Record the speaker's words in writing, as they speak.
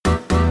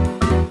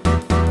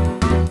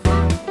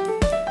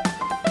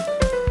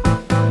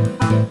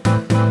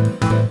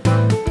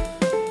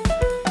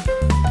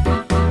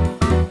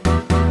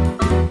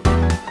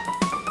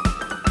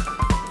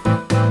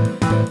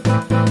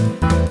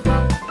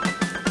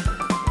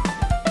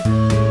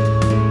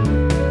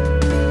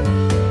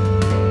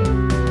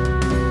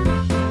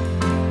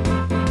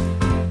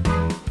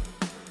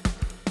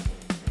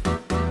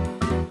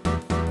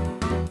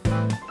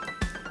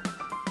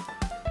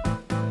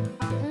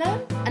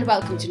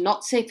to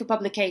Not Safe for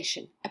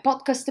Publication, a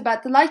podcast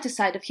about the lighter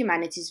side of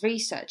humanities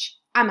research.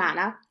 I'm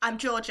Anna. I'm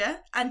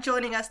Georgia, and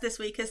joining us this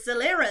week is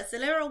Zalira.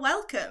 Zalira,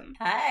 welcome.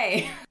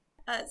 Hi.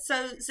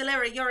 So,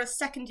 Zalira, you're a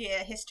second-year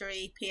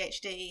history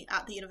PhD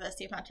at the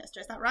University of Manchester,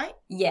 is that right?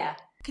 Yeah.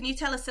 Can you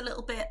tell us a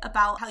little bit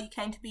about how you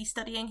came to be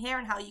studying here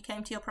and how you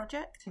came to your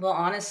project? Well,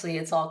 honestly,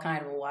 it's all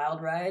kind of a wild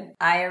ride.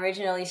 I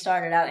originally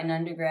started out in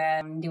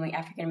undergrad doing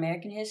African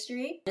American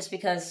history, just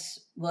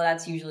because, well,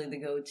 that's usually the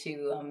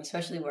go-to,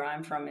 especially where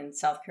I'm from in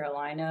South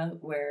Carolina,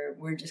 where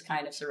we're just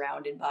kind of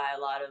surrounded by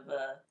a lot of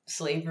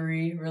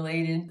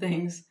slavery-related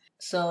things.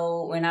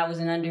 So when I was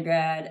in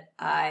undergrad,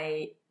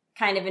 I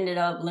kind of ended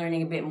up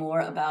learning a bit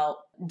more about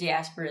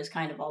diasporas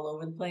kind of all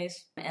over the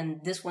place. And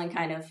this one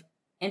kind of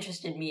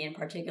interested me in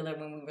particular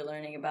when we were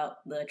learning about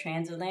the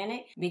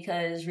transatlantic,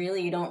 because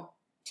really you don't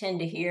tend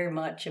to hear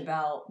much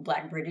about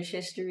Black British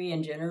history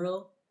in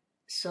general.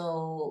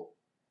 So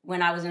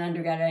when I was an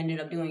undergrad, I ended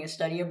up doing a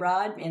study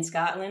abroad in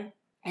Scotland.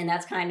 And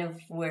that's kind of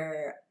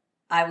where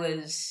I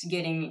was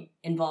getting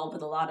involved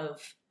with a lot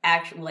of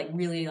actual,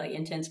 really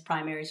intense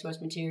primary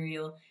source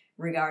material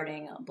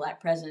regarding Black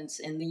presence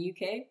in the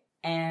UK.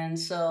 And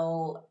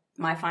so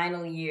my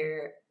final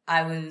year,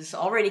 I was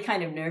already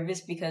kind of nervous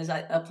because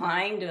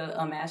applying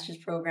to a master's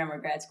program or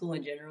grad school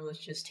in general is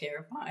just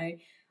terrifying,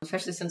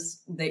 especially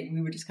since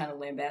we were just kind of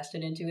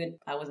lambasted into it.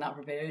 I was not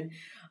prepared.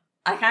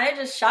 I kind of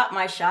just shot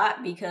my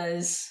shot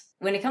because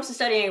when it comes to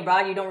studying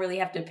abroad, you don't really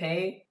have to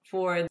pay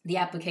for the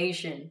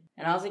application.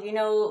 And I was like,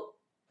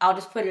 I'll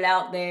just put it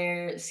out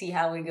there, see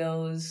how it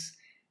goes,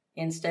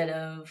 instead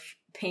of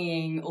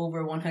paying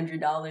over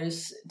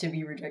 $100 to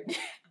be rejected.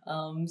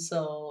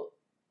 So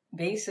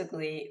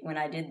basically, when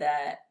I did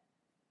that,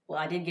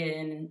 I did get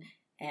in,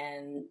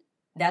 and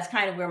that's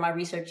kind of where my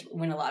research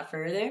went a lot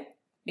further,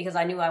 because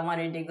I knew I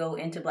wanted to go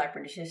into Black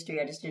British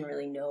history. I just didn't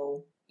really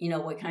know,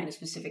 what kind of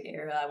specific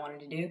era I wanted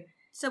to do.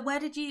 So where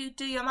did you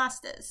do your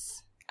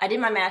master's? I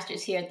did my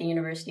master's here at the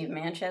University of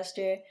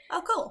Manchester.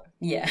 Oh, cool.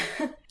 Yeah.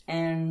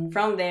 And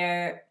from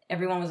there,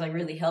 everyone was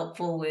really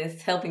helpful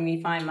with helping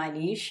me find my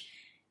niche.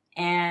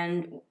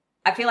 And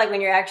I feel like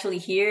when you're actually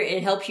here,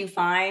 it helps you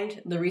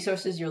find the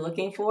resources you're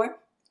looking for.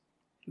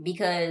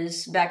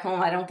 Because back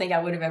home, I don't think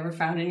I would have ever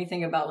found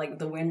anything about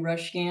the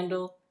Windrush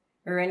scandal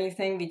or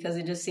anything, because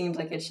it just seems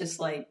like it's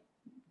just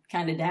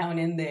kind of down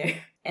in there.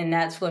 And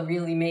that's what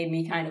really made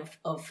me kind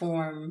of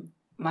form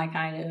my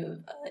kind of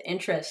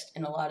interest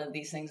in a lot of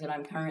these things that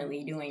I'm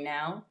currently doing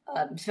now,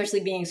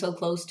 especially being so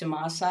close to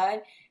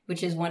Maasside,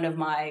 which is one of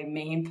my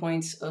main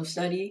points of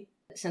study,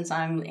 since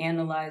I'm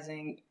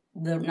analyzing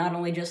not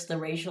only just the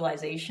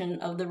racialization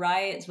of the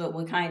riots, but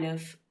what kind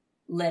of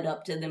led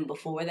up to them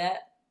before that.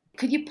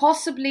 Could you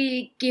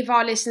possibly give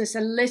our listeners a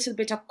little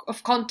bit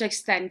of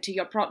context then to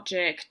your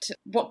project,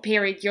 what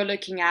period you're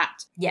looking at?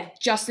 Yeah.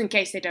 Just in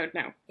case they don't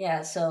know.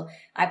 Yeah, so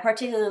I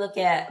particularly look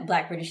at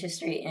Black British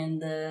history in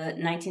the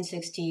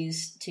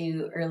 1960s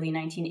to early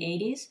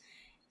 1980s.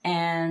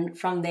 And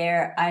from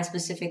there, I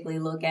specifically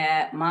look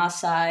at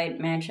Maasside,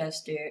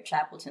 Manchester,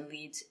 Chapelton,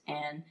 Leeds,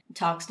 and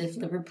Toxteth,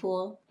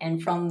 Liverpool.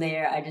 And from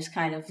there, I just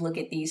kind of look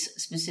at these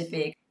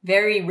specific,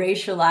 very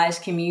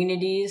racialized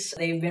communities.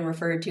 They've been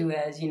referred to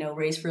as,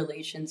 race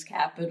relations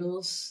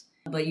capitals.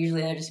 But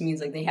usually that just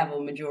means they have a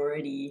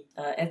majority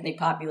ethnic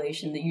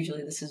population. That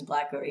usually this is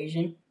Black or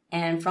Asian.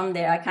 And from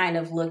there, I kind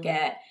of look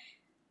at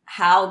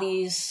how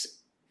these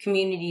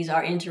communities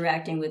are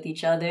interacting with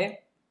each other,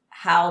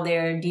 how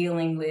they're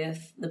dealing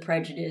with the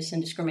prejudice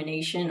and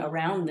discrimination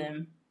around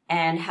them,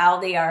 and how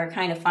they are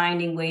kind of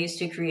finding ways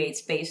to create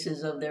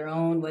spaces of their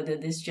own, whether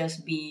this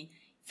just be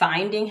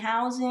finding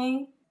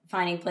housing,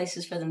 finding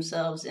places for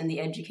themselves in the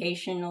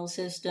educational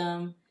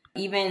system,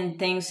 even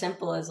things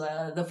simple as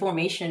the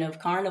formation of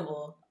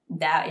Carnival.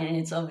 That in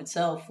and of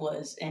itself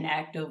was an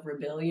act of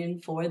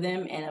rebellion for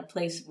them, and a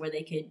place where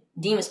they could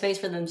deem a space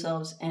for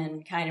themselves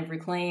and kind of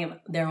reclaim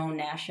their own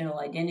national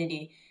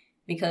identity.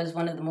 Because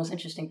one of the most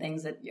interesting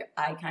things that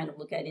I kind of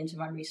look at into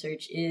my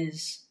research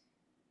is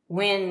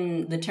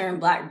when the term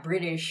Black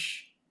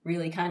British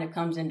really kind of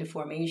comes into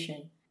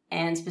formation.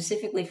 And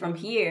specifically from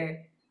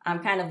here,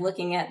 I'm kind of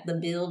looking at the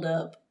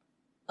buildup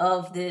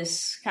of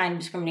this kind of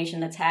discrimination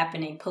that's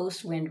happening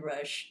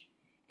post-Windrush,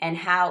 and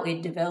how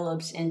it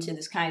develops into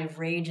this kind of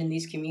rage in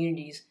these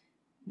communities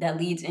that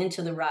leads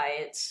into the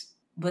riots,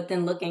 but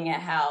then looking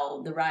at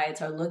how the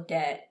riots are looked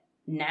at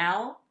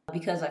now,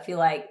 because I feel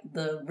like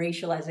the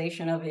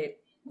racialization of it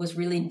was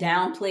really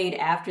downplayed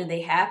after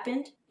they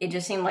happened. It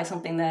just seemed like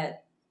something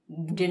that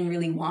didn't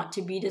really want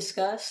to be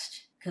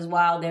discussed, because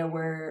while there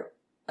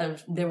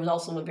was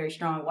also a very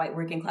strong white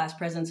working class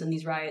presence in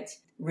these riots,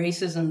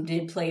 racism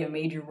did play a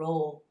major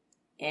role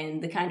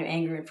in the kind of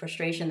anger and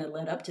frustration that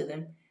led up to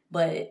them.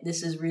 But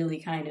this is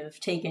really kind of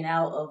taken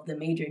out of the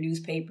major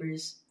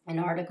newspapers and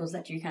articles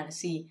that you kind of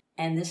see.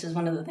 And this is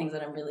one of the things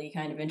that I'm really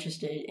kind of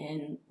interested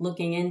in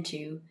looking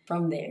into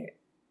from there.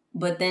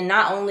 But then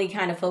not only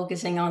kind of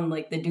focusing on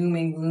the doom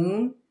and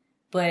gloom,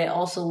 but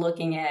also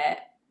looking at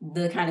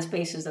the kind of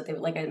spaces that they,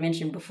 like I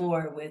mentioned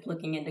before, with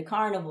looking into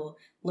Carnival,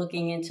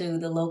 looking into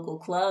the local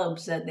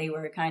clubs that they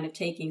were kind of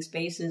taking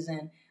spaces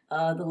in,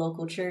 the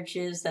local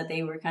churches that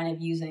they were kind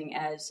of using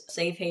as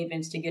safe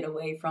havens to get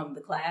away from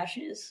the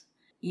clashes.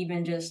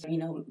 Even just,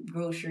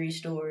 grocery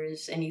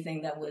stores,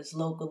 anything that was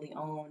locally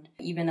owned.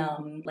 Even,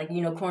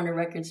 corner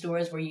record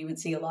stores where you would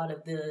see a lot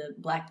of the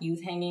Black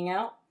youth hanging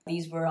out.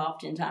 These were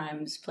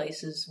oftentimes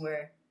places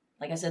where,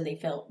 like I said, they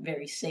felt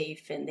very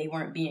safe and they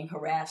weren't being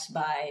harassed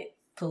by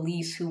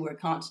police who were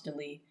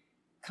constantly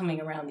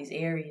coming around these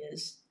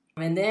areas.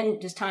 And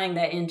then just tying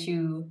that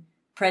into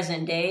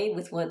present day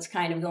with what's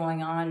kind of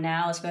going on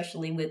now,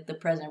 especially with the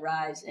present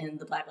rise in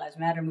the Black Lives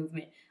Matter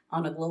movement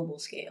on a global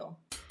scale.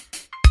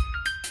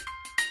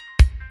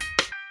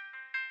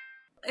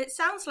 It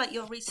sounds like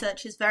your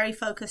research is very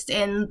focused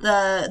in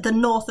the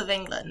north of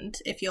England,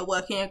 if you're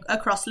working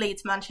across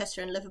Leeds,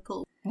 Manchester and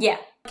Liverpool. Yeah.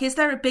 Is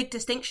there a big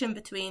distinction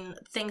between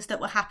things that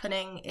were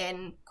happening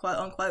in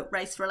quote-unquote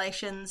race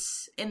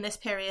relations in this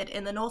period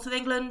in the north of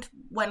England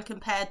when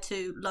compared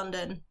to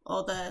London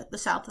or the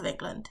south of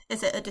England?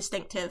 Is it a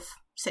distinctive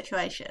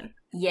situation?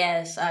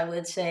 Yes, I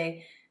would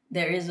say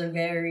there is a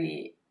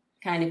very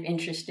kind of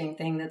interesting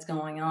thing that's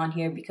going on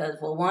here because,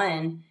 well,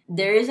 one,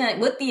 there isn't,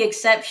 with the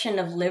exception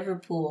of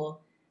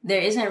Liverpool,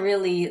 there isn't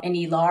really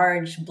any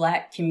large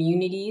Black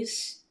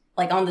communities,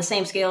 like on the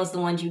same scale as the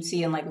ones you'd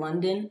see in like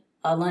London.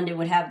 London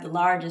would have the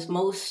largest.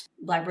 Most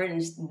Black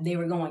Britons, they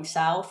were going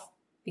south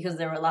because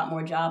there were a lot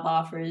more job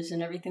offers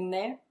and everything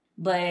there.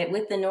 But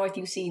with the North,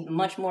 you see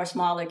much more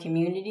smaller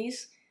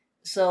communities.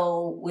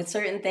 So with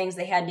certain things,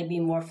 they had to be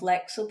more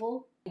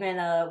flexible. Even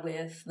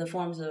with the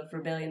forms of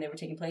rebellion that were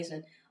taking place,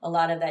 and a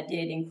lot of that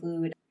did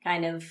include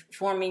kind of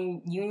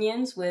forming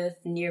unions with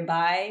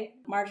nearby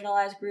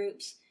marginalized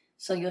groups.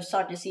 So you'll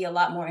start to see a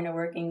lot more inner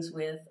workings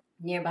with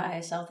nearby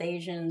South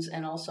Asians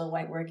and also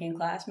white working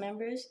class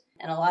members.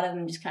 And a lot of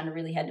them just kind of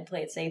really had to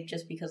play it safe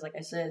just because, like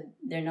I said,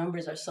 their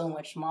numbers are so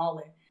much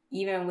smaller.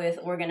 Even with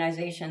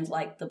organizations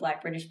like the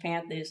Black British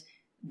Panthers,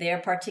 their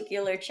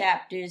particular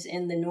chapters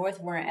in the North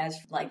weren't as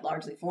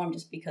largely formed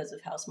just because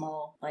of how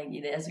small,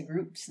 as a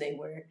groups they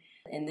were.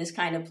 And this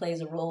kind of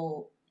plays a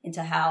role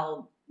into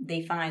how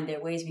they find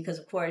their ways because,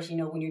 of course,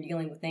 when you're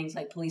dealing with things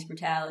like police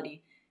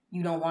brutality,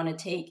 you don't want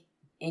to take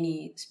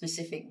any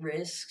specific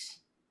risks,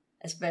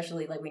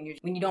 especially when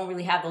you don't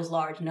really have those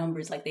large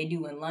numbers like they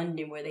do in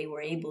London, where they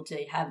were able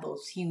to have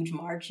those huge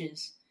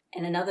marches.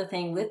 And another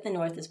thing with the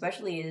North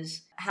especially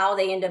is how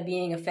they end up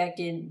being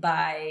affected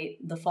by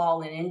the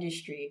fall in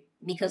industry,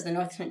 because the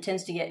North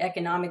tends to get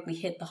economically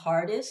hit the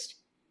hardest.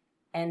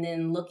 And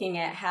then looking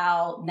at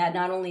how that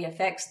not only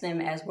affects them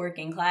as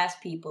working class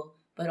people,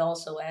 but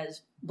also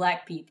as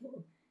Black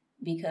people.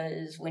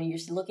 Because when you're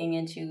looking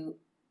into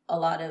a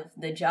lot of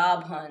the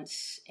job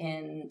hunts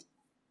and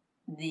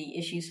the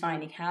issues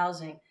finding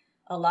housing,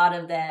 a lot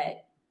of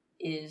that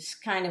is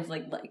kind of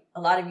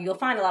you'll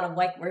find a lot of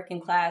white working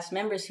class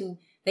members who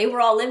they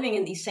were all living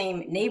in these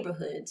same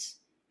neighborhoods,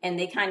 and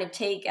they kind of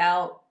take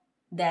out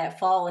that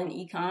fall in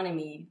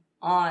economy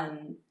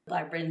on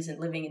Black Britons and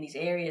living in these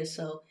areas.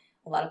 So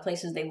a lot of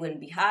places they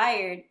wouldn't be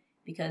hired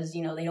because,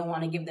 they don't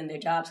want to give them their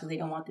jobs because they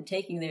don't want them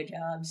taking their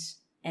jobs.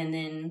 And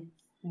then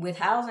with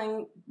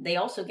housing, they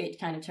also get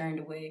kind of turned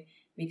away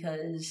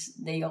because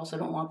they also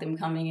don't want them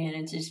coming in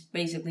and just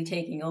basically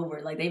taking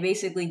over. They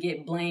basically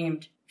get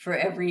blamed for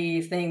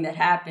everything that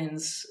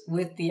happens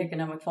with the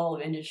economic fall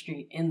of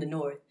industry in the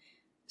North.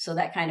 So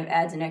that kind of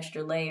adds an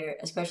extra layer,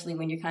 especially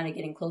when you're kind of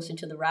getting closer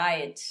to the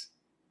riots.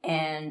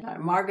 And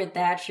Margaret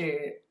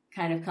Thatcher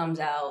kind of comes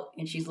out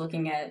and she's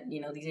looking at,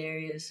 these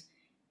areas,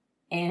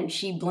 and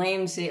she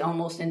blames it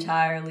almost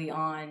entirely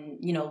on,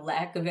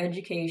 lack of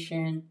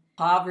education,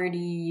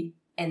 poverty,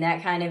 and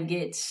that kind of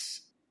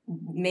gets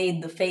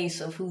made the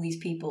face of who these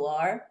people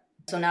are.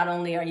 So not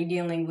only are you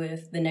dealing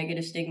with the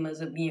negative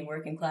stigmas of being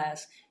working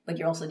class, but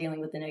you're also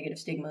dealing with the negative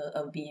stigma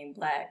of being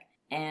Black.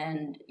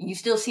 And you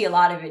still see a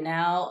lot of it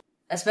now,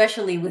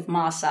 especially with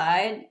Moss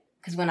Side,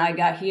 because when I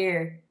got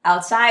here,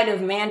 outside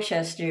of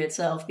Manchester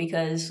itself,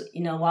 because,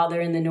 while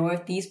they're in the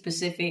North, these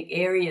specific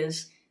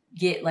areas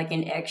get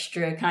an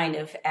extra kind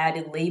of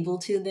added label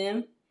to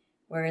them,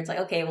 where it's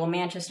okay, well,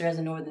 Manchester as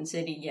a northern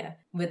city, yeah.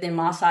 But then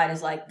Moss Side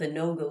is the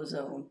no-go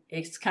zone.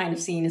 It's kind of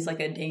seen as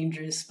a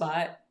dangerous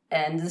spot.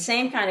 And the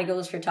same kind of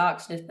goes for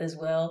Toxteth as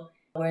well,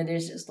 where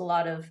there's just a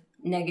lot of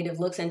negative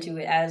looks into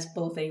it as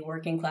both a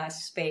working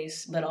class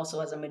space, but also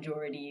as a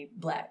majority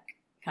Black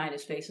kind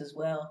of space as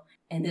well.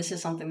 And this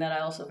is something that I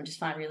also just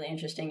find really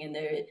interesting in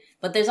there.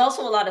 But there's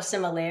also a lot of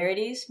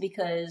similarities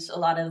because a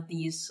lot of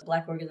these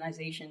Black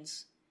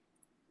organizations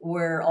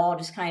were all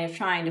just kind of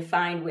trying to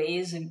find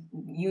ways of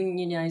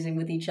unionizing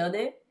with each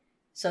other.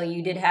 So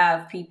you did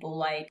have people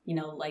like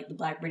the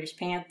Black British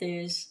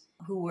Panthers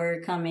who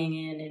were coming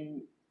in,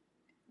 and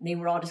they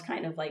were all just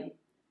kind of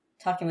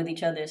talking with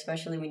each other,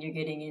 especially when you're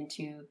getting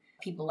into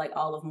people like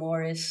Olive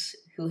Morris,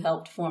 who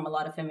helped form a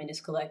lot of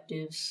feminist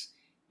collectives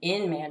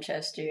in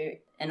Manchester.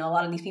 And a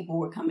lot of these people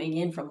were coming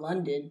in from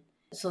London.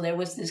 So there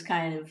was this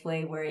kind of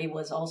way where it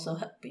was also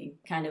helping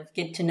kind of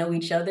get to know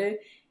each other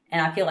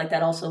And I feel like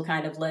that also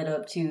kind of led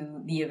up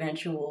to the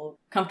eventual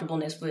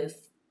comfortableness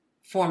with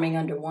forming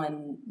under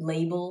one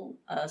label,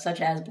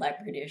 such as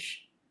Black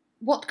British.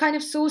 What kind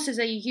of sources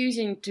are you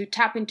using to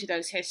tap into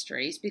those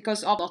histories?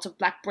 Because a lot of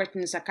Black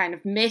Britons are kind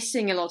of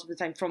missing a lot of the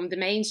time from the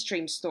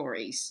mainstream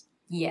stories.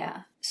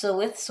 Yeah. So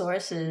with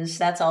sources,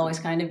 that's always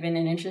kind of been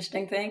an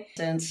interesting thing,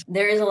 since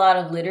there is a lot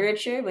of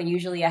literature, but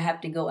usually I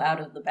have to go out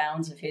of the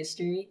bounds of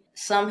history.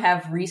 Some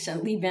have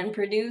recently been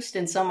produced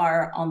and some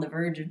are on the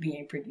verge of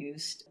being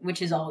produced,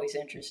 which is always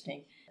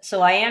interesting.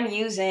 So I am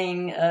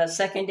using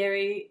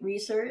secondary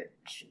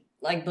research,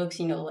 like books,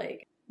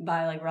 like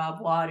by like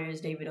Rob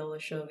Waters, David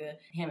Olusoga,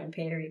 Hammond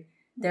Perry.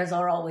 Those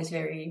are always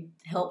very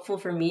helpful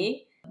for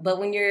me. But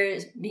when you're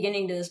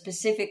beginning to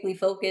specifically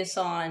focus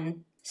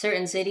on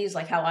certain cities,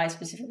 like how I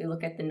specifically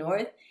look at the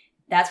North,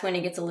 that's when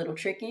it gets a little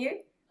trickier,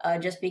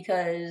 just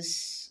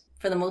because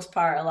for the most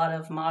part, a lot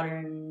of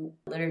modern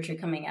literature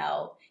coming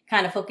out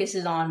kind of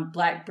focuses on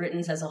Black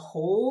Britons as a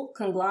whole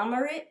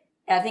conglomerate.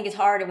 I think it's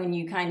harder when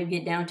you kind of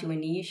get down to a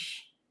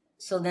niche.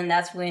 So then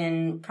that's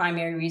when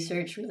primary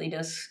research really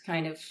does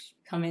kind of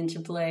come into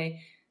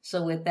play.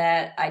 So with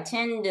that, I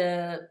tend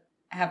to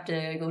have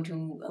to go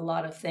to a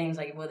lot of things,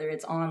 like whether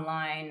it's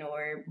online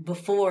or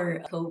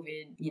before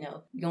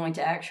COVID, going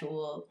to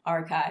actual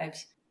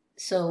archives.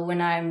 So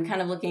when I'm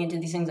kind of looking into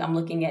these things, I'm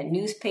looking at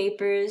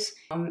newspapers.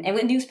 And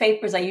with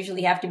newspapers, I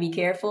usually have to be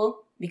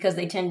careful because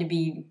they tend to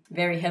be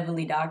very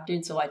heavily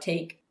doctored. So I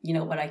take,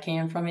 what I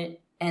can from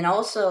it. And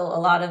also a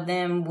lot of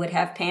them would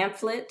have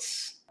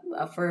pamphlets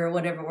for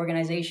whatever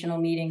organizational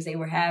meetings they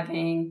were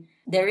having.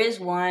 There is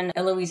one,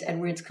 Eloise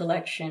Edwards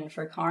collection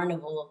for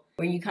Carnival,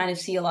 where you kind of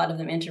see a lot of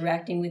them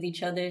interacting with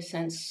each other,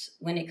 since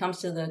when it comes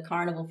to the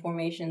carnival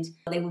formations,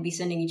 they would be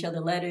sending each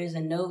other letters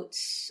and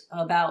notes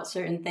about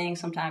certain things.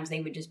 Sometimes they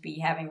would just be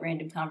having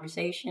random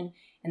conversation.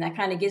 And that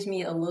kind of gives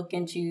me a look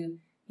into,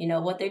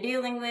 what they're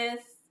dealing with,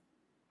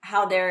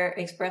 how they're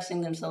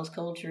expressing themselves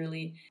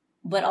culturally,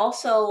 but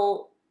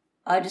also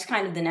just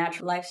kind of the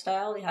natural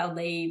lifestyle, how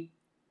they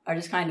are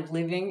just kind of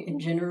living in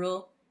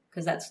general,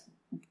 because that's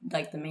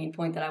like the main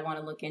point that I want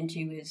to look into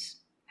is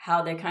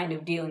how they're kind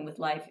of dealing with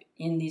life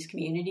in these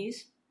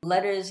communities.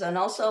 Letters, and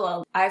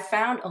also I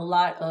found a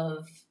lot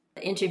of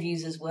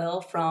interviews as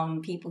well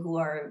from people who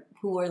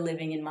are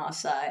living in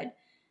Moss Side.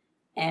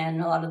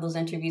 And a lot of those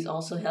interviews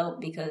also help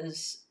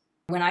because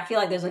when I feel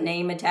like there's a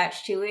name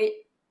attached to it,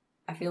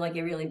 I feel like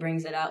it really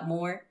brings it out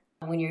more.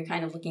 When you're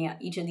kind of looking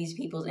at each of these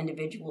people's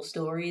individual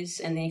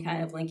stories and then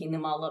kind of linking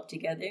them all up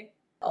together.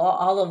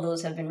 All of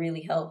those have been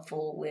really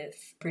helpful with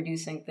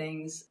producing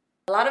things.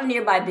 A lot of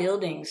nearby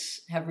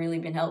buildings have really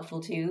been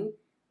helpful too,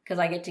 because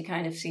I get to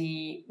kind of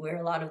see where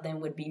a lot of them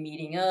would be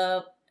meeting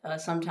up.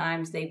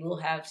 Sometimes they will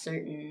have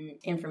certain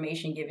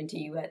information given to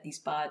you at these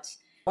spots.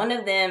 One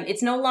of them,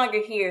 it's no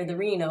longer here, the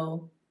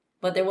Reno,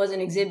 but there was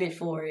an exhibit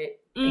for it.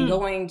 And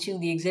going to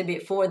the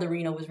exhibit for the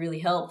Reno was really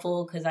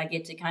helpful because I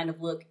get to kind of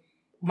look.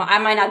 I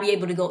might not be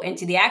able to go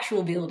into the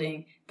actual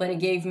building, but it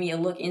gave me a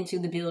look into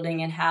the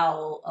building and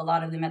how a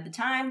lot of them at the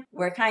time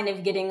were kind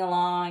of getting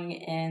along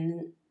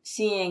and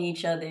seeing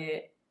each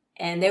other.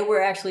 And there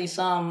were actually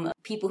some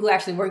people who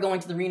actually were going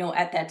to the Reno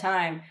at that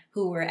time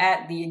who were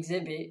at the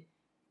exhibit.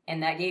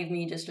 And that gave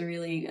me just a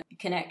really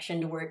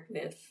connection to work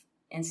with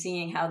and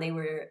seeing how they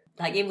were,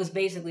 like, it was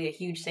basically a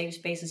huge safe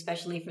space,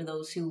 especially for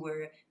those who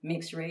were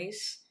mixed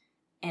race.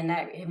 And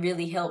that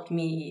really helped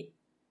me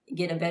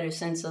get a better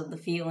sense of the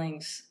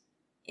feelings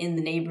in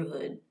the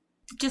neighborhood.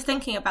 Just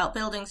thinking about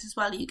buildings as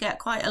well, you get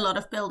quite a lot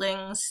of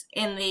buildings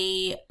in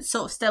the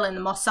sort of still in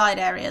the Moss Side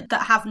area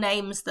that have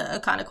names that are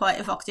kind of quite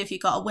evocative.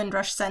 You've got a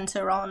Windrush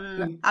Centre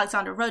on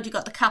Alexandra Road, you've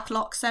got the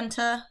Catlock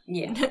Centre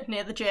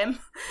near the gym.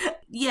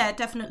 Yeah,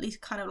 definitely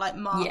kind of like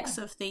marks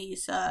of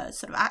these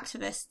sort of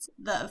activists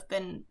that have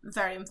been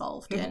very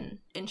involved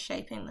in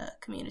shaping the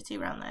community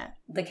around there.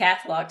 The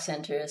Catlock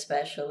Centre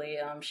especially,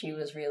 she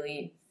was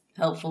really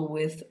helpful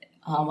with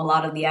a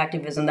lot of the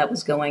activism that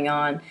was going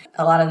on.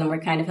 A lot of them were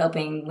kind of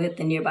helping with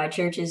the nearby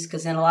churches,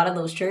 because in a lot of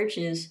those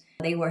churches,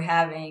 they were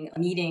having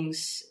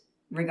meetings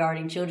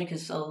regarding children,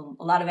 because a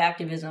lot of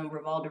activism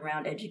revolved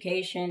around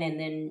education and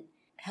then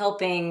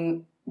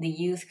helping the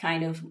youth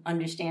kind of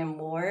understand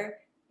more,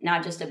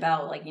 not just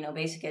about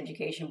basic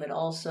education, but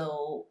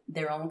also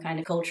their own kind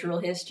of cultural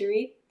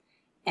history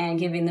and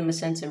giving them a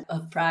sense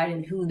of pride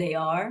in who they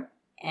are.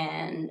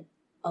 And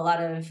a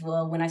lot of,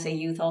 when I say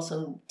youth,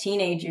 also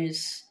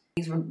teenagers.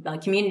 These were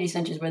community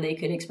centers where they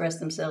could express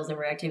themselves. There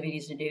were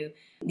activities to do.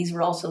 These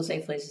were also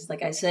safe places,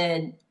 like I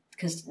said,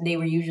 because they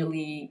were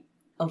usually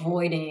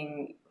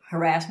avoiding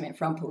harassment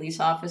from police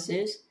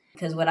officers.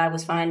 Because what I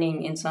was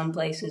finding in some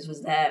places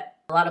was that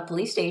a lot of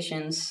police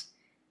stations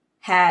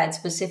had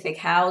specific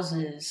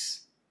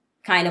houses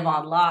kind of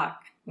on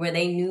lock, where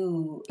they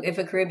knew if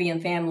a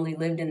Caribbean family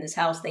lived in this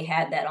house, they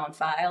had that on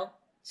file.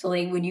 So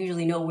they would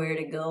usually know where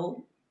to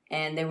go.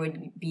 And there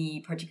would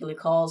be particular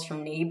calls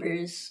from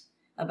neighbors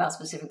about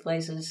specific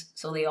places,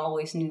 so they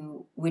always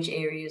knew which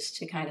areas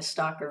to kind of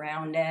stalk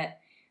around at.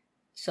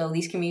 So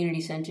these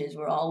community centers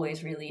were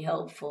always really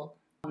helpful.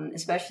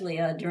 especially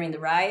during the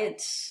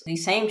riots.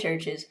 These same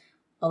churches,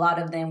 a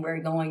lot of them were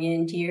going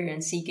in here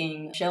and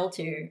seeking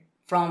shelter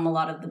from a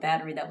lot of the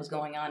battery that was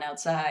going on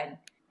outside.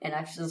 And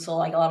I just saw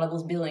like a lot of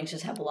those buildings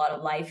just have a lot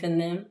of life in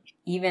them.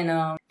 Even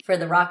for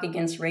the Rock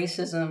Against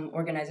Racism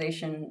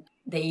organization,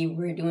 they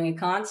were doing a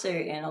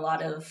concert, and a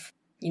lot of,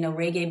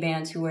 reggae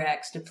bands who were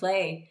asked to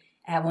play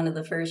at one of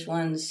the first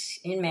ones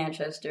in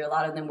Manchester, a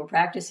lot of them were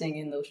practicing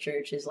in those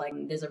churches. Like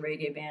there's a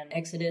reggae band,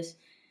 Exodus.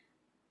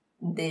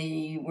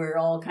 They were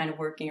all kind of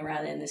working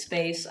around in the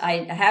space.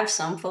 I have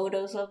some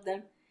photos of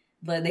them,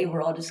 but they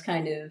were all just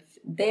kind of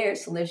there.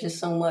 So there's just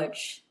so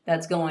much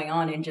that's going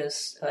on in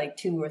just like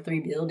 2 or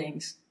 3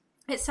 buildings.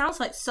 It sounds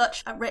like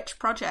such a rich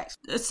project.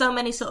 There's so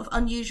many sort of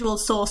unusual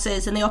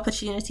sources and the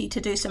opportunity to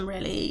do some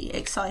really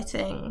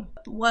exciting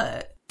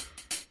work.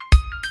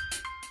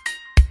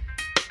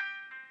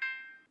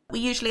 We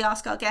usually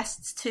ask our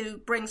guests to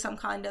bring some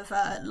kind of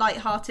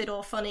light-hearted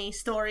or funny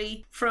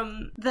story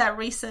from their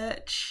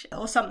research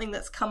or something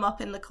that's come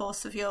up in the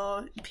course of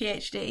your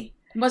PhD.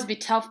 It must be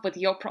tough with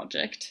your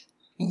project.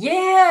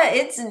 Yeah,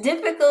 it's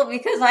difficult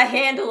because I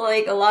handle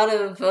like a lot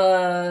of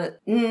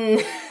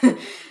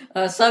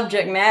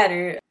subject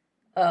matter.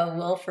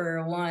 Well,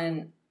 for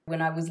one,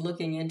 when I was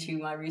looking into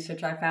my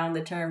research, I found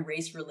the term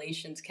race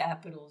relations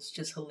capitals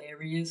just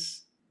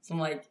hilarious. So I'm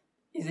like,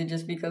 is it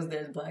just because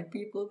there's Black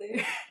people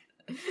there?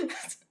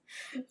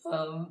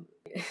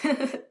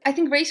 I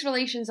think Race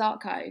Relations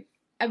Archive,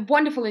 a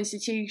wonderful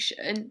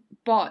institution,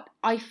 but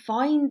I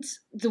find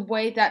the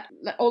way that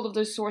all of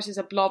those sources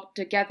are blobbed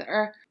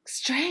together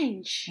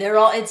strange.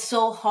 It's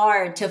so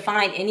hard to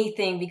find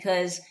anything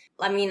because,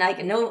 I mean,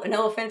 like, no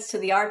offense to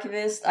the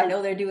archivists. I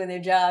know they're doing their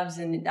jobs,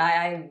 and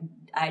I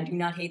do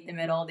not hate them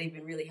at all. They've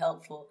been really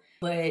helpful.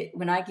 But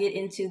when I get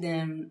into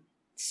them,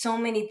 so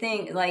many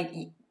things, like,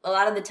 a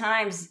lot of the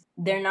times,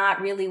 they're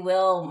not really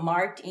well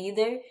marked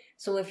either.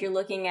 So if you're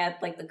looking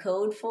at like the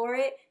code for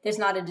it, there's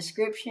not a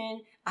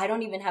description. I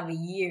don't even have a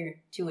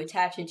year to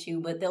attach it to,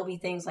 but there'll be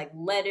things like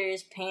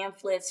letters,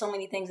 pamphlets, so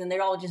many things, and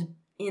they're all just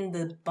in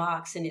the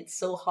box, and it's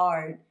so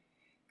hard.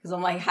 Because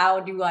I'm like,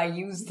 how do I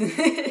use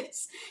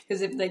this?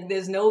 Because if like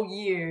there's no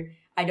year,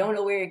 I don't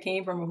know where it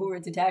came from or who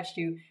it's attached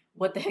to,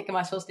 what the heck am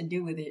I supposed to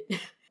do with it?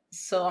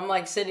 So I'm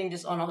like sitting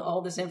just on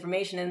all this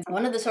information. And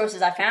one of the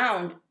sources I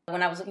found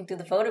when I was looking through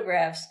the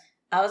photographs,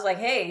 I was like,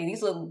 hey,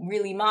 these look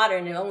really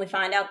modern, and only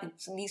find out that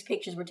these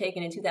pictures were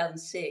taken in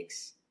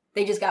 2006.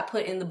 They just got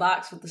put in the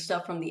box with the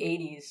stuff from the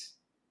 80s.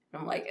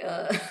 I'm like,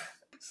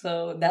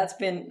 So that's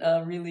been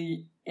a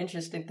really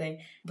interesting thing.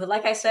 But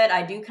like I said,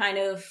 I do kind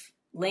of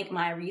link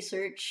my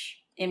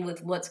research in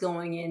with what's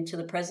going into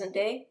the present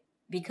day.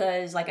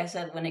 Because like I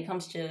said, when it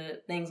comes to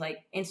things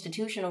like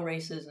institutional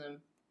racism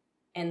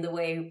and the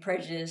way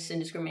prejudice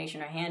and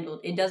discrimination are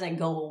handled, it doesn't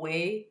go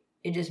away.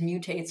 It just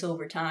mutates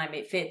over time.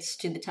 It fits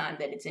to the time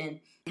that it's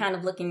in. Kind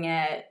of looking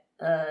at,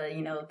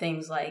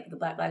 things like the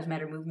Black Lives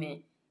Matter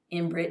movement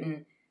in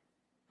Britain,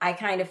 I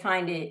kind of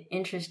find it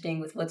interesting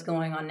with what's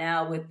going on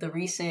now with the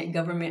recent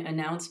government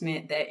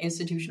announcement that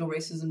institutional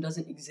racism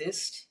doesn't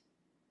exist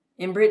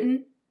in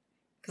Britain.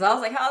 Because I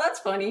was like, oh, that's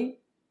funny.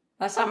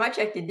 Last time I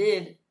checked, it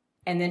did.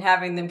 And then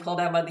having them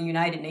called out by the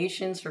United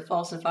Nations for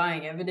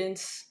falsifying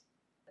evidence.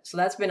 So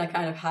that's been a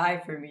kind of high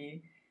for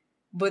me.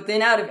 But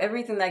then out of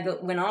everything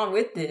that went on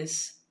with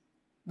this,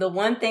 the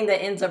one thing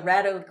that ends up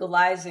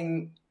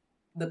radicalizing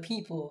the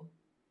people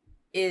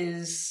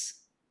is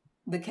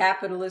the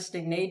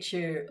capitalistic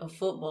nature of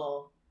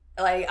football.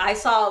 Like, I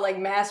saw, like,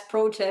 mass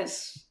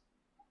protests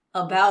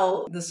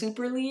about the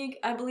Super League,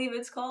 I believe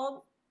it's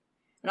called.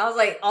 And I was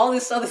like, all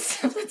this other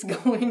stuff that's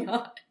going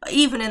on.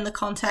 Even in the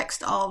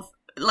context of,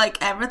 like,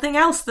 everything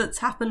else that's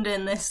happened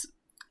in this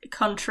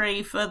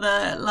country for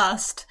the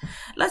last,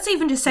 let's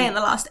even just say in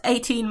the last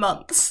 18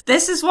 months.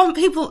 This is one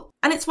people,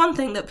 and it's one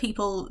thing that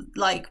people,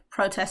 like,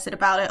 protested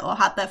about it or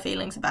had their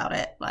feelings about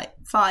it, like,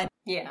 fine.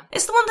 Yeah.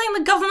 It's the one thing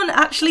the government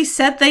actually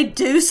said they'd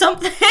do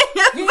something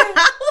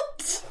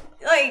about.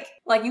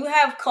 Like, you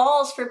have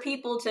calls for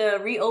people to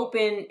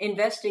reopen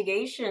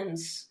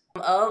investigations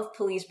of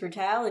police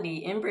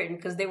brutality in Britain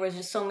because there was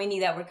just so many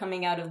that were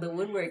coming out of the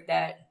woodwork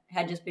that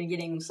had just been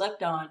getting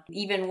slept on.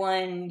 Even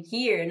one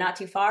here, not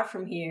too far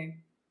from here.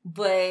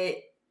 But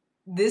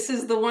this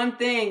is the one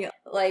thing,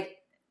 like,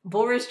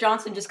 Boris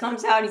Johnson just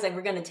comes out and he's like,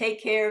 we're going to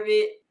take care of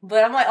it.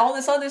 But I'm like, all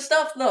this other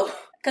stuff, though.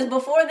 Because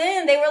before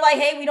then, they were like,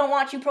 hey, we don't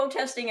want you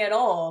protesting at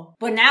all.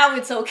 But now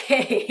it's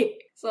okay.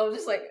 So I'm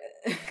just like...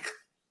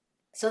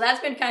 So that's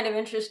been kind of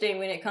interesting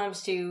when it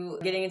comes to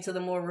getting into the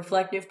more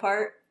reflective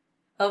part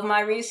of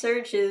my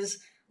research, is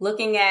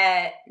looking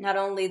at not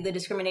only the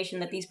discrimination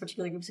that these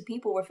particular groups of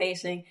people were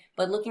facing,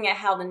 but looking at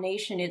how the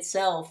nation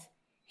itself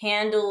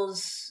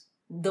handles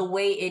the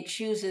way it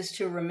chooses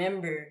to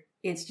remember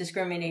its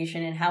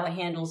discrimination and how it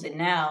handles it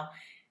now.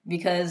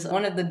 Because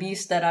one of the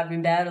beasts that I've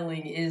been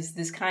battling is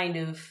this kind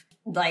of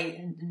like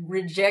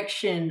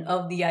rejection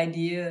of the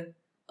idea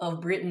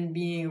of Britain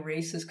being a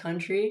racist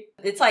country.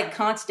 It's like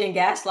constant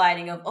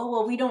gaslighting of, oh,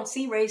 well, we don't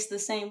see race the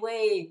same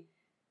way.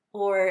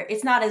 Or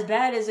it's not as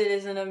bad as it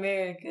is in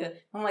America.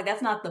 I'm like,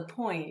 that's not the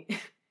point.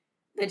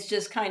 that's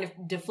just kind of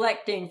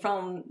deflecting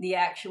from the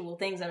actual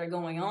things that are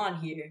going on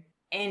here.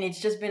 And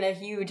it's just been a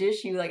huge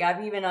issue. Like,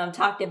 I've even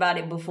talked about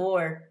it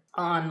before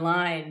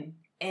online.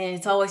 And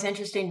it's always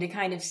interesting to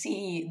kind of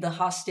see the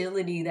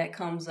hostility that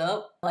comes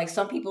up. Like,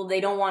 some people,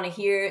 they don't want,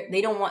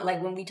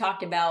 like when we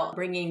talked about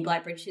bringing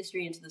Black British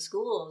history into the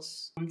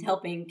schools,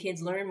 helping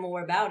kids learn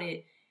more about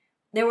it,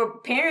 there were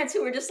parents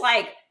who were just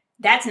like,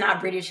 that's not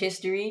British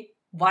history.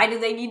 Why do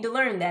they need to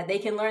learn that? They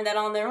can learn that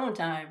on their own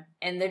time.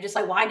 And they're just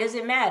like, why does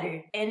it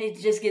matter? And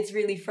it just gets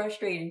really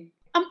frustrating.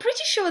 I'm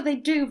pretty sure they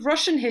do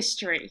Russian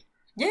history.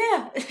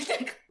 Yeah.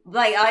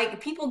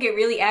 like people get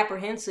really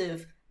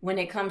apprehensive when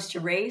it comes to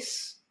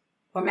race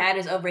or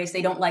matters of race.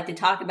 They don't like to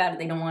talk about it.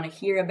 They don't want to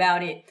hear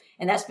about it.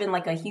 And that's been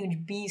like a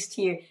huge beast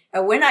here.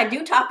 And when I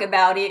do talk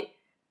about it,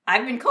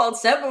 I've been called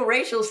several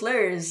racial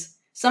slurs,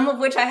 some of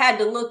which I had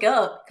to look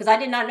up because I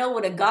did not know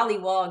what a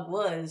gollywog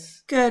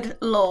was. Good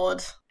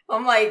Lord.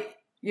 I'm like,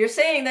 you're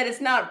saying that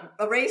it's not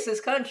a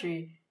racist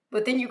country,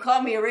 but then you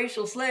call me a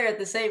racial slur at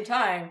the same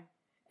time.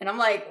 And I'm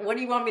like, what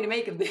do you want me to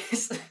make of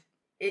this?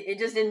 It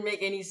just didn't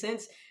make any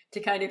sense to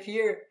kind of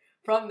hear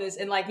from this.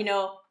 And like,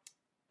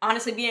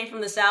 honestly, being from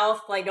the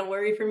South, like, don't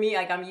worry for me.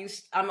 Like,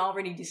 I'm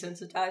already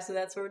desensitized to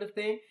that sort of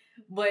thing.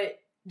 But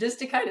just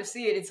to kind of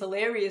see it, it's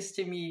hilarious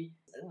to me.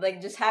 Like,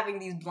 just having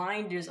these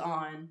blinders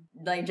on,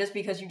 like, just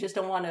because you just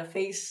don't want to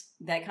face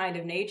that kind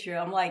of nature.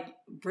 I'm like,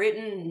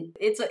 Britain,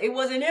 it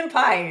was an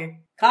empire.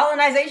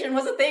 Colonization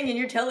was a thing, and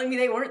you're telling me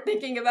they weren't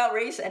thinking about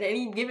race at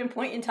any given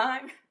point in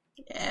time?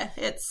 Yeah,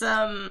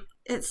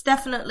 it's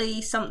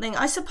definitely something.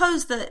 I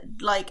suppose that,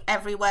 like,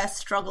 everywhere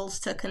struggles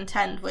to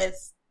contend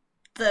with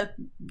the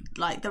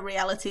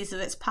realities of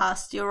its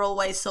past. You're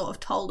always sort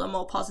of told a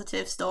more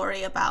positive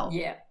story about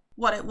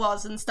what it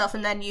was and stuff,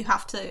 and then you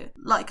have to,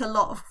 like, a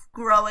lot of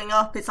growing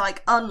up, it's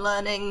like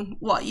unlearning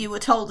what you were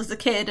told as a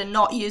kid and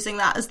not using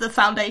that as the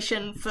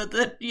foundation for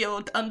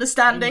your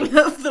understanding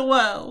of the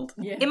world.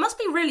 Yeah. It must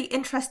be really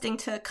interesting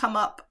to come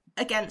up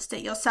against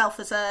it yourself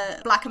as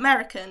a Black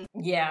American.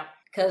 Yeah.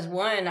 Because,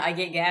 one, I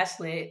get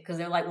gaslit because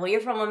they're like, well,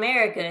 you're from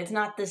America. It's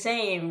not the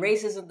same.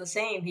 Racism the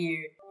same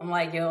here. I'm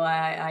like, yo,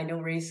 I know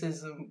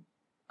racism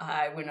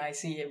when I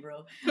see it,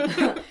 bro.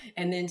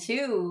 And then,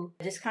 two,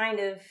 just kind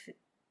of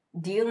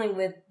dealing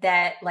with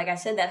that, like I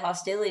said, that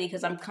hostility,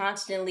 because I'm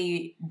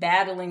constantly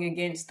battling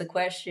against the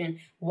question,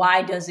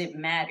 why does it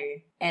matter?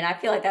 And I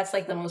feel like that's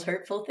like the most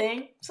hurtful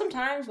thing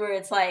sometimes, where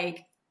it's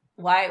like,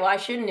 why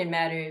shouldn't it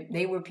matter?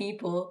 They were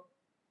people.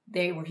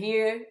 They were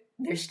here.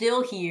 They're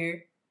still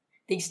here.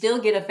 They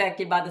still get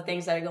affected by the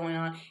things that are going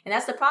on. And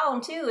that's the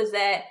problem, too, is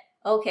that,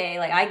 okay,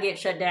 like, I get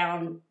shut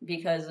down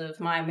because of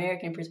my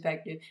American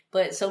perspective,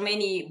 but so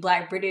many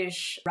Black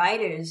British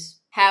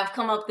writers have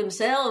come up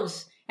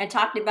themselves and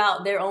talked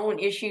about their own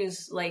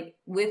issues, like,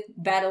 with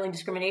battling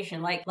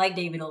discrimination, like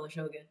David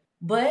Olusoga.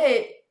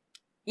 But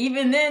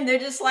even then, they're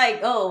just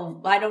like,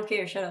 oh, I don't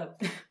care, shut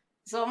up.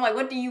 So I'm like,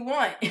 what do you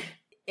want?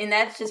 And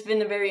that's just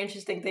been a very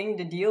interesting thing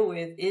to deal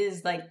with,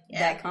 is, like,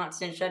 that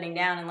constant shutting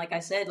down. And like I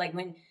said, like,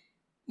 when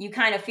you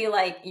kind of feel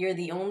like you're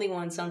the only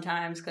one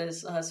sometimes,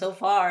 because so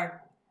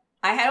far,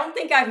 I don't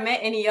think I've met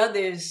any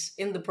others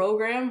in the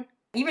program.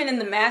 Even in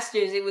the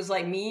Masters, it was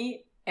like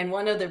me and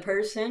one other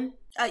person.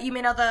 You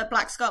mean other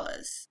Black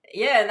scholars?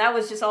 Yeah, and that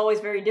was just always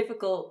very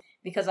difficult,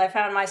 because I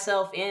found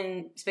myself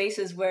in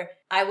spaces where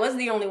I was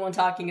the only one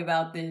talking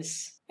about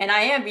this. And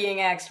I am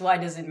being asked, why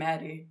does it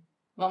matter?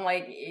 Well, I'm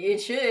like, it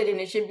should, and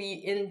it should be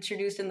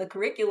introduced in the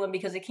curriculum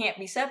because it can't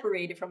be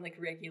separated from the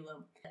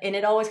curriculum. And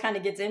it always kind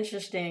of gets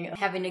interesting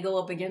having to go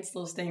up against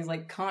those things,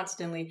 like,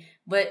 constantly.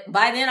 But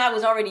by then I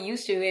was already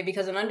used to it,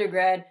 because in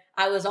undergrad,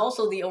 I was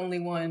also the only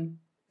one.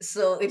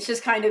 So it's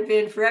just kind of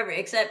been forever.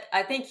 Except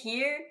I think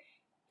here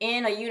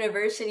in a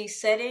university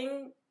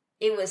setting,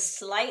 it was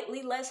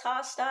slightly less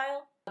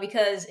hostile,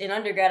 because in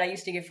undergrad I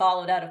used to get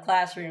followed out of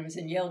classrooms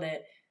and yelled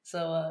at.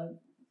 So,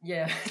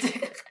 yeah.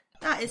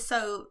 That is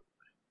so...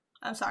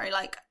 I'm sorry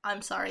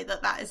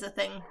that is a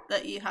thing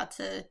that you had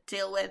to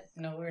deal with.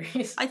 No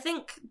worries. I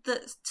think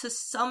that to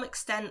some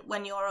extent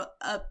when you're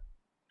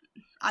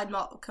I'm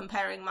not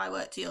comparing my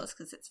work to yours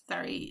because it's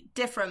very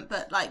different,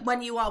 but like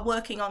when you are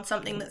working on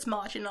something that's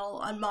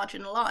marginal and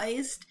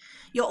marginalized,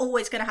 you're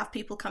always going to have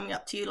people coming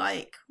up to you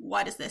like,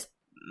 why does this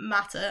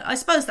matter? I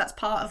suppose that's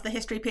part of the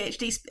history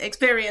PhD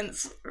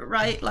experience,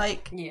 right?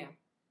 Like, yeah.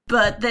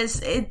 But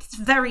it's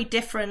very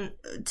different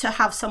to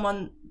have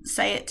someone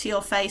say it to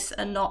your face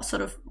and not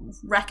sort of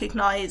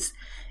recognize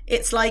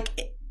its like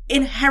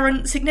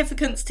inherent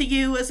significance to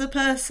you as a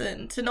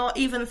person, to not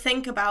even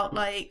think about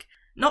like,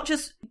 not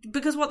just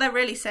because what they're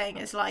really saying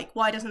is like,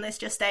 why doesn't this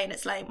just stay in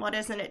its lane? Why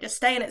doesn't it just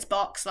stay in its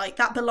box? Like,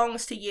 that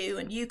belongs to you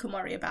and you can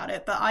worry about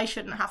it, but I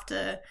shouldn't have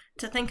to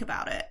think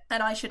about it,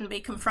 and I shouldn't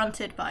be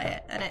confronted by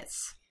it. And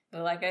it's,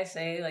 but like I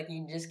say, like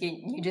you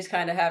just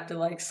kind of have to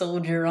like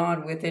soldier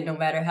on with it, no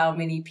matter how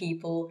many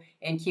people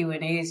and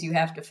Q&As you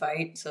have to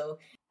fight. So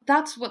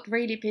that's what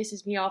really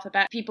pisses me off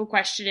about people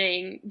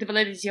questioning the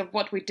validity of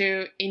what we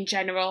do in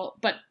general,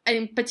 but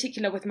in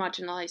particular with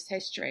marginalized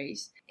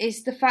histories,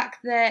 is the fact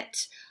that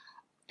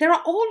there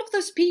are all of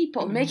those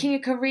people making a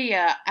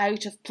career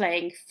out of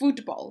playing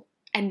football,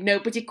 and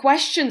nobody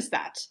questions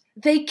that.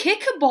 They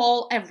kick a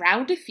ball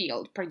around a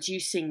field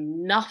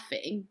producing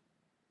nothing,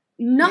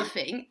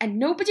 and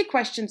nobody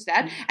questions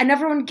that, and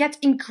everyone gets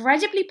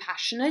incredibly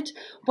passionate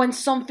when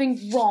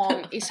something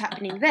wrong is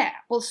happening there.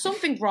 Well,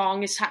 something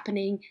wrong is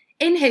happening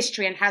in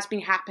history and has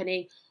been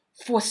happening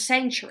for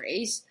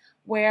centuries,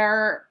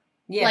 where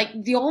like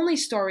the only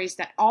stories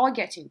that are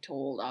getting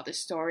told are the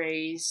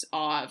stories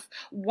of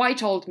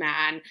white old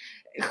men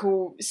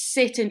who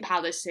sit in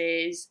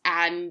palaces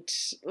and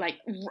like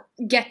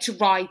get to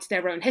write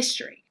their own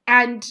history.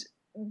 And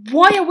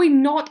why are we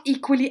not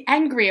equally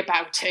angry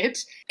about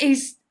it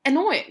is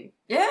annoying.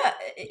 Yeah,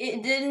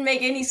 it didn't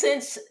make any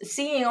sense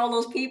seeing all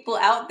those people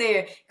out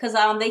there, because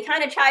they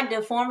kind of tried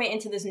to form it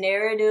into this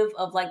narrative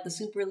of like the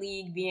Super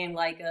League being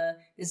like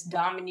this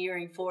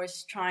domineering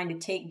force trying to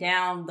take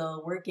down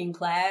the working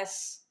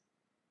class.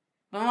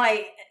 I'm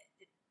like,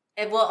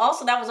 well,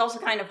 also that was also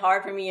kind of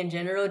hard for me in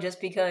general,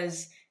 just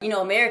because, you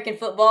know, American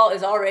football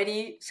is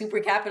already super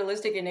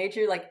capitalistic in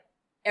nature. Like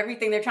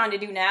everything they're trying to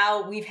do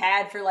now, we've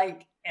had for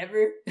like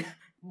ever.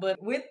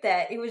 But with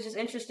that, it was just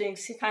interesting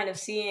kind of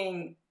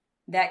seeing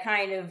that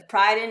kind of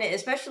pride in it,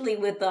 especially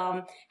with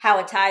how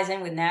it ties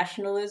in with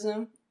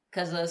nationalism.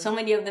 Because so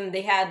many of them,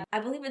 they had, I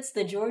believe it's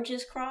the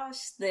George's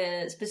Cross,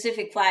 the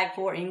specific flag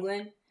for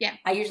England. Yeah.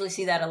 I usually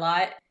see that a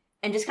lot.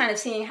 And just kind of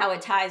seeing how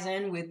it ties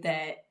in with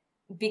that.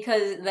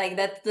 Because like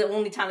that's the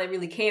only time they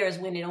really care is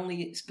when it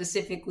only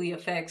specifically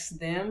affects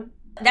them.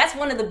 That's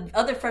one of the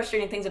other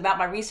frustrating things about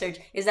my research,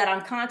 is that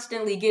I'm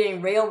constantly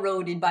getting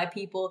railroaded by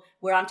people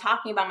where I'm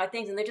talking about my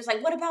things and they're just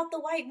like, what about the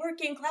white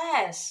working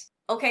class?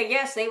 Okay,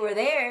 yes, they were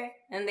there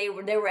and they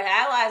were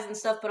allies and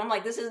stuff, but I'm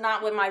like, this is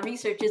not what my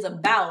research is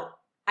about.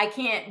 I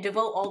can't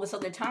devote all this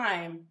other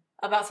time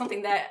about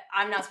something that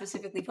I'm not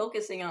specifically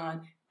focusing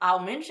on. I'll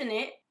mention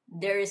it.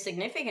 There is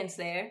significance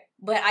there,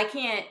 but I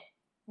can't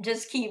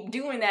just keep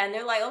doing that. And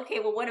they're like, okay,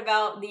 well, what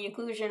about the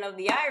inclusion of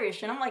the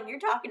Irish? And I'm like, you're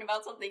talking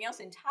about something else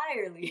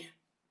entirely.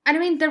 And I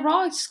mean, there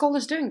are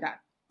scholars doing that.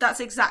 That's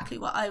exactly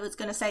what I was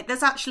going to say.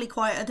 There's actually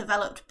quite a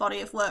developed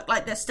body of work.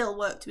 Like, there's still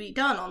work to be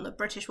done on the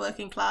British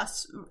working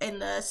class in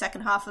the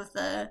second half of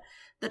the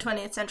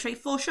 20th century,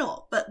 for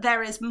sure. But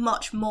there is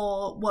much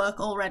more work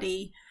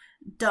already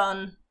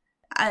done.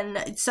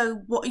 And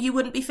so you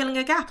wouldn't be filling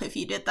a gap if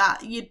you did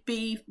that. You'd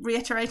be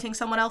reiterating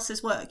someone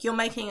else's work. You're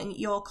making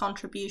your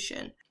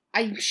contribution.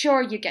 I'm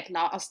sure you get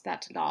asked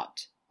that a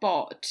lot,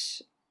 but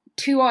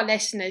to our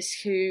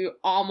listeners who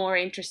are more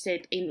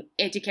interested in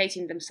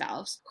educating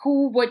themselves,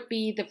 who would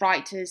be the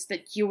writers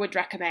that you would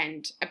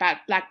recommend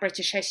about Black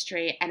British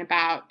history and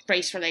about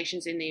race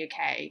relations in the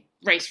UK?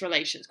 Race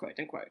relations, quote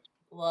unquote.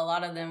 Well, a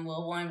lot of them,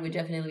 one would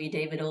definitely be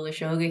David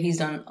Olusoga. He's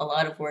done a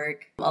lot of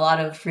work, a lot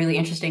of really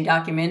interesting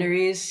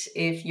documentaries.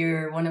 If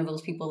you're one of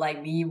those people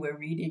like me where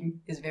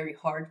reading is very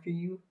hard for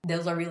you,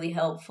 those are really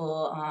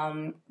helpful.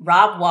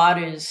 Rob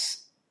Waters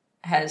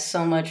has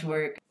so much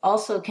work.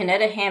 Also,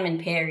 Kennetta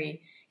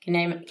Hammond-Perry,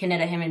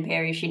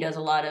 she does a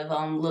lot of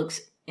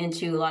looks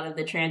into a lot of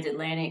the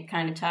transatlantic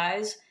kind of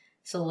ties.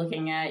 So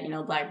looking at,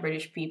 Black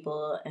British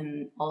people,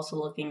 and also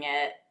looking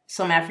at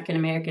some African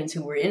Americans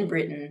who were in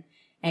Britain,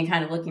 and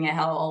kind of looking at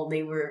how all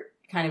they were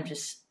kind of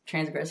just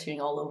transgressing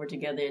all over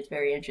together. It's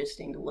very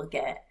interesting to look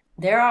at.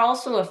 There are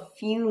also a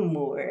few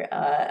more.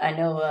 I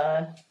know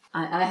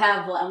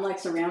I'm like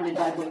surrounded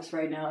by books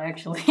right now,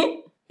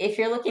 actually. If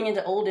you're looking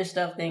into older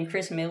stuff, then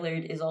Chris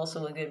Millard is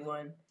also a good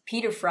one.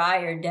 Peter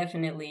Fryer,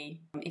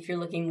 definitely. If you're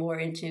looking more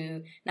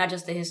into not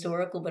just the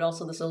historical, but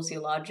also the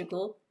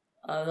sociological,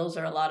 those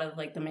are a lot of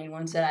like the main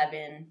ones that I've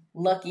been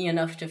lucky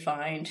enough to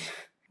find.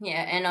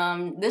 Yeah,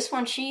 and this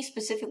one, she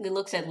specifically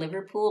looks at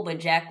Liverpool, but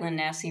Jacqueline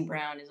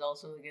Nassy-Brown is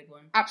also a good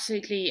one.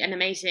 Absolutely an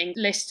amazing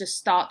list to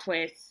start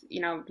with,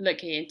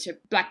 looking into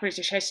Black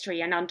British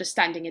history and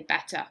understanding it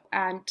better.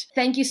 And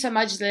thank you so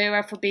much,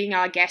 Lyra, for being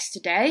our guest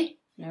today.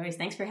 No worries,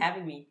 thanks for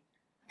having me.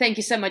 Thank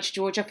you so much,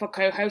 Georgia, for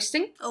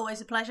co-hosting.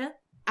 Always a pleasure.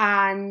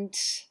 And,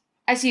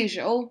 as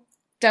usual,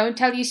 don't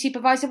tell your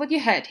supervisor what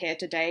you heard here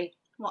today.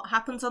 What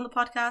happens on the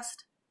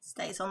podcast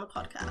stays on the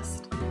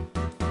podcast.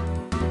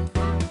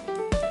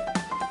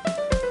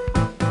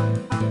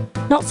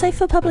 Not Safe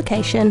for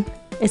Publication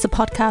is a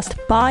podcast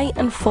by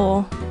and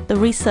for the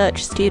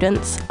research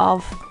students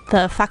of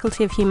the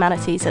Faculty of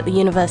Humanities at the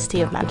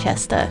University of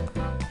Manchester.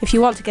 If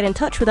you want to get in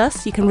touch with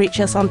us, you can reach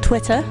us on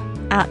Twitter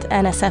at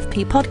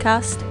NSFP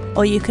Podcast,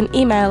 or you can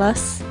email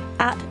us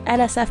at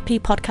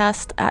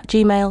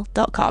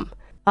nsfppodcast@gmail.com.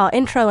 Our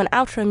intro and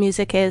outro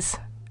music is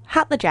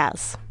Hat the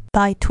Jazz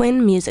by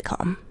Twin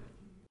Musicom.